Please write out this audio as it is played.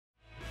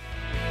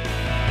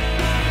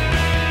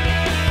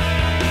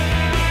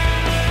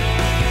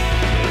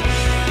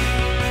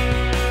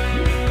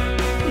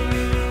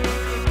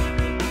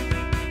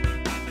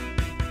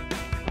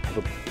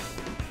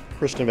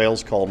Kristen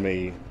Vales called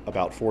me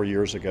about 4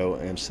 years ago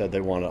and said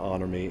they want to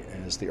honor me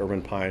as the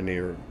Urban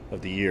Pioneer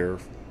of the Year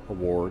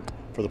award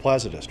for the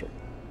Plaza District.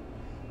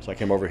 So I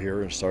came over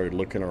here and started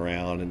looking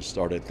around and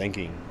started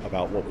thinking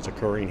about what was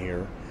occurring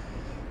here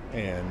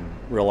and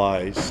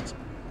realized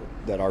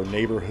that our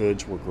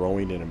neighborhoods were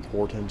growing in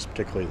importance,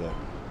 particularly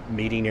the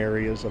meeting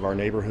areas of our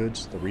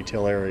neighborhoods, the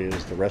retail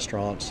areas, the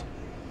restaurants,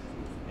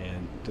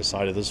 and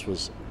decided it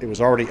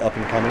was already up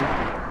and coming,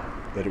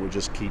 that it would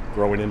just keep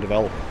growing and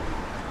developing.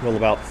 Well,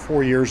 about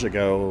 4 years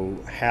ago,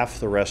 half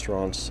the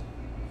restaurants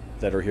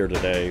that are here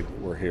today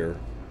were here,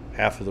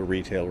 half of the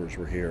retailers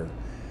were here,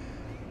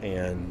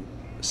 and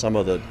some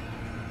of the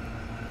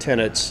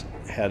tenants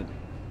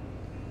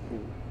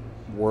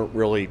weren't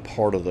really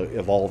part of the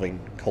evolving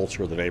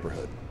culture of the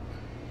neighborhood,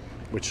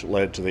 which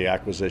led to the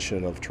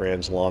acquisition of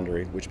Trans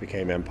Laundry, which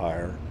became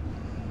Empire,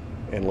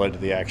 and led to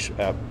the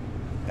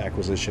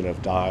acquisition of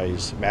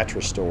Dye's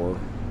Mattress Store,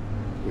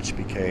 which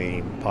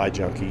became Pie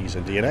Junkies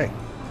and DNA,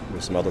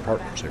 with some other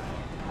partners here.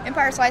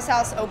 Empire Slice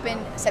House opened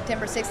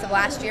September 6th of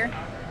last year.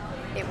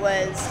 It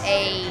was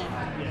a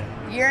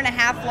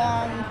year-and-a-half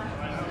long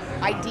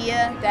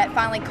idea that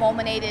finally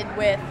culminated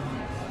with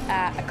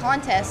a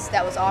contest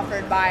that was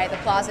offered by the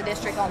Plaza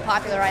District on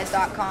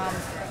popularize.com,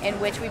 in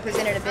which we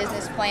presented a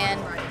business plan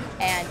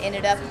and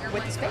ended up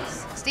with the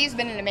space. Steve's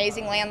been an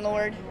amazing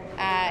landlord.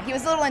 He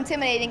was a little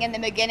intimidating in the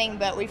beginning,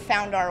 but we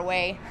found our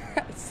way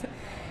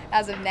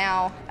as of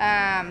now.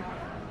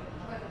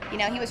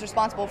 He was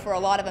responsible for a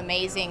lot of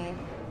amazing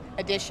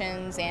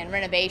additions and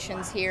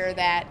renovations here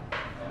that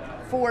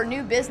for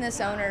new business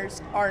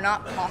owners are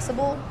not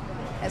possible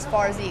as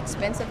far as the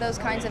expense of those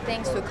kinds of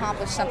things to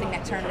accomplish something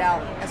that turned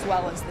out as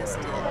well as this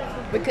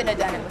did. We couldn't have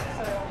done it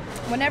without it.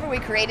 Whenever we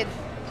created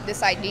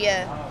this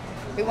idea,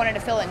 we wanted to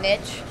fill a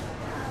niche.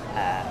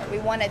 We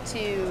wanted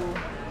to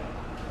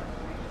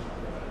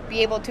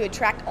be able to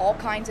attract all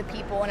kinds of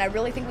people, and I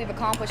really think we've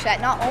accomplished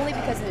that, not only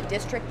because of the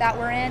district that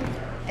we're in,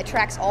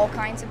 attracts all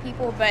kinds of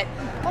people, but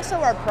also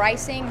our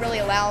pricing really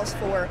allows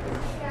for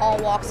all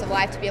walks of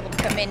life to be able to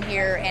come in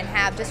here and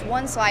have just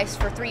one slice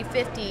for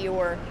 $3.50,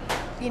 or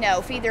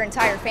feed their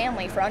entire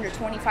family for under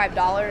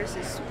 $25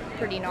 is a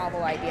pretty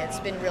novel idea. It's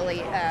been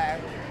really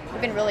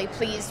we've been really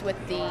pleased with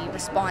the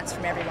response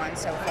from everyone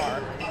so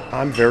far.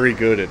 I'm very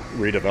good at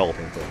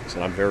redeveloping things,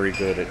 and I'm very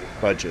good at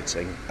budgets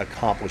and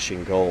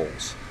accomplishing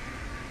goals.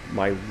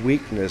 My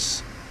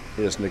weakness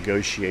is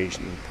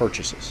negotiation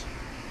purchases.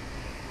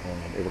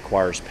 It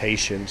requires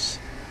patience,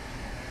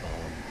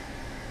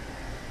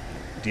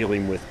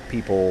 dealing with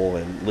people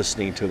and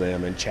listening to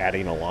them and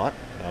chatting a lot.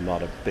 I'm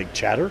not a big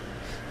chatter.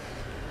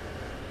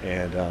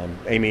 And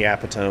Amy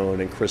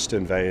Apatone and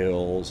Kristen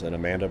Vales and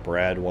Amanda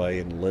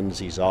Bradway and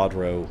Lindsay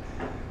Zodro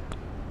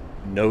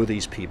know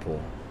these people,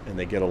 and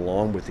they get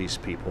along with these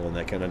people, and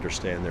they can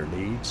understand their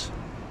needs.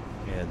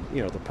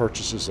 And the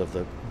purchases of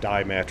the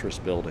Dye Mattress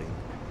building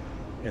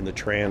and the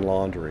Tran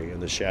Laundry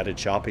and the Shattuck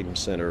Shopping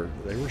Center,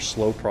 they were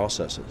slow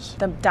processes.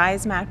 The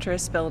Dye's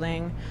Mattress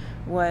building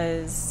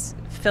was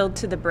filled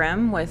to the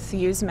brim with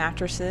used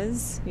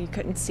mattresses. You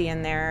couldn't see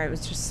in there. It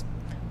was just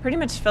pretty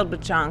much filled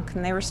with junk,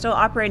 and they were still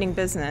operating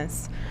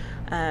business,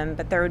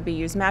 but there would be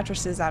used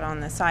mattresses out on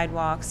the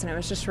sidewalks, and it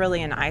was just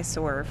really an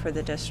eyesore for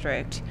the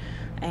district.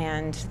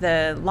 And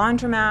the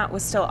laundromat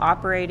was still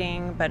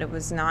operating, but it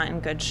was not in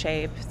good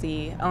shape.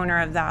 The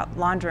owner of that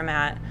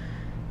laundromat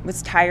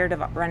was tired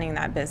of running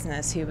that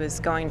business. He was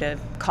going to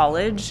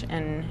college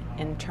and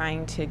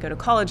trying to go to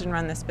college and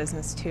run this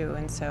business too,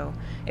 and so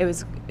it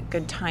was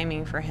good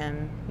timing for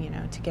him,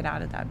 to get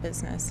out of that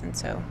business. And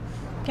so,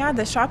 yeah,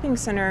 the shopping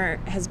center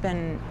has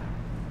been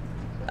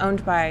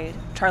owned by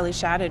Charlie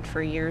Shattuck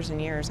for years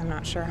and years. I'm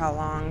not sure how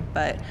long,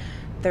 but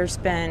there's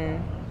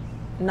been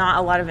not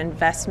a lot of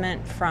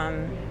investment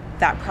from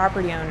that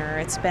property owner.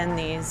 It's been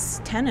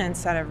these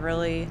tenants that have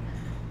really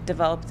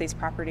developed these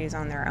properties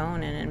on their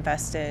own and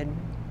invested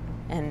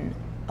in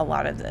a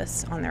lot of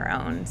this on their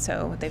own.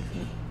 So they've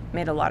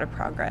made a lot of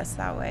progress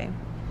that way.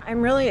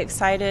 I'm really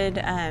excited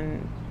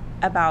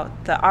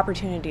about the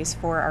opportunities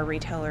for our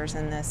retailers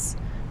in this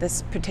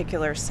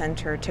particular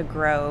center to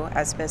grow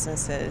as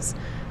businesses.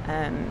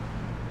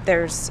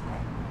 There's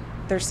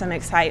some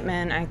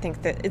excitement. I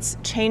think that it's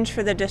change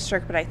for the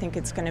district, but I think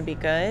it's going to be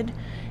good,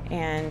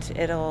 and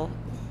it'll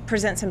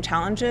present some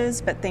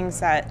challenges, but things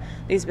that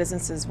these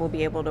businesses will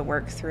be able to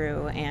work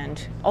through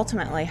and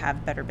ultimately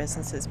have better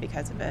businesses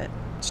because of it.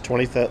 It's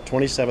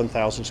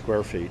 27,000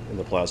 square feet in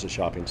the Plaza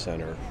Shopping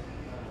Center.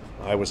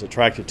 I was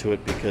attracted to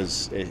it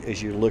because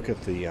as you look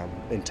at the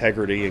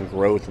integrity and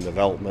growth and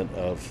development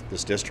of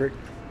this district,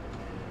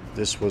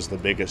 this was the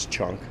biggest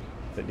chunk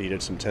that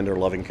needed some tender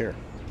loving care.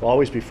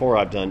 Always before,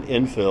 I've done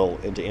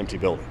infill into empty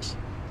buildings,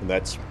 and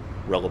that's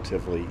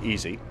relatively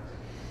easy.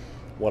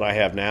 What I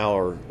have now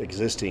are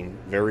existing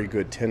very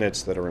good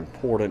tenants that are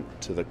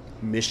important to the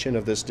mission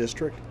of this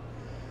district.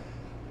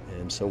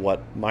 And so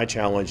what my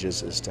challenge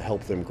is to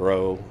help them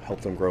grow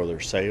their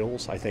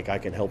sales. I think I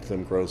can help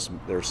them grow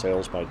their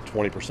sales by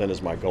 20%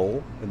 is my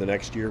goal in the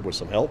next year, with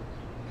some help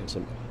and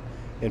some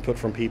input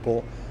from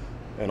people.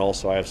 And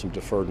also I have some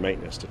deferred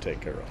maintenance to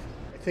take care of.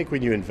 think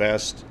when you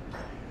invest,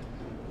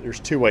 there's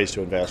two ways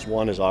to invest.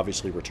 One is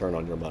obviously return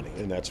on your money,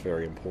 and that's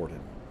very important.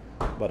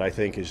 But I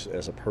think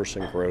as a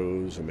person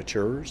grows and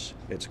matures,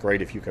 it's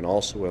great if you can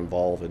also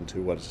evolve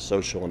into what is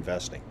social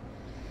investing.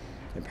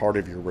 And part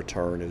of your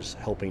return is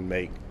helping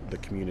make the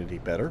community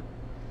better.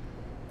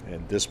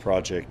 And this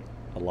project,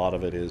 a lot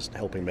of it is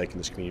helping making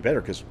this community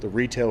better, because the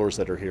retailers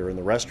that are here and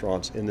the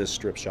restaurants in this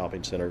strip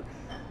shopping center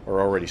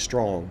are already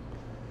strong.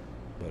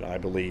 But I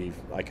believe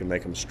I can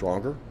make them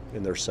stronger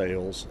in their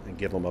sales and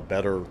give them a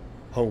better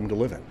home to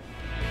live in.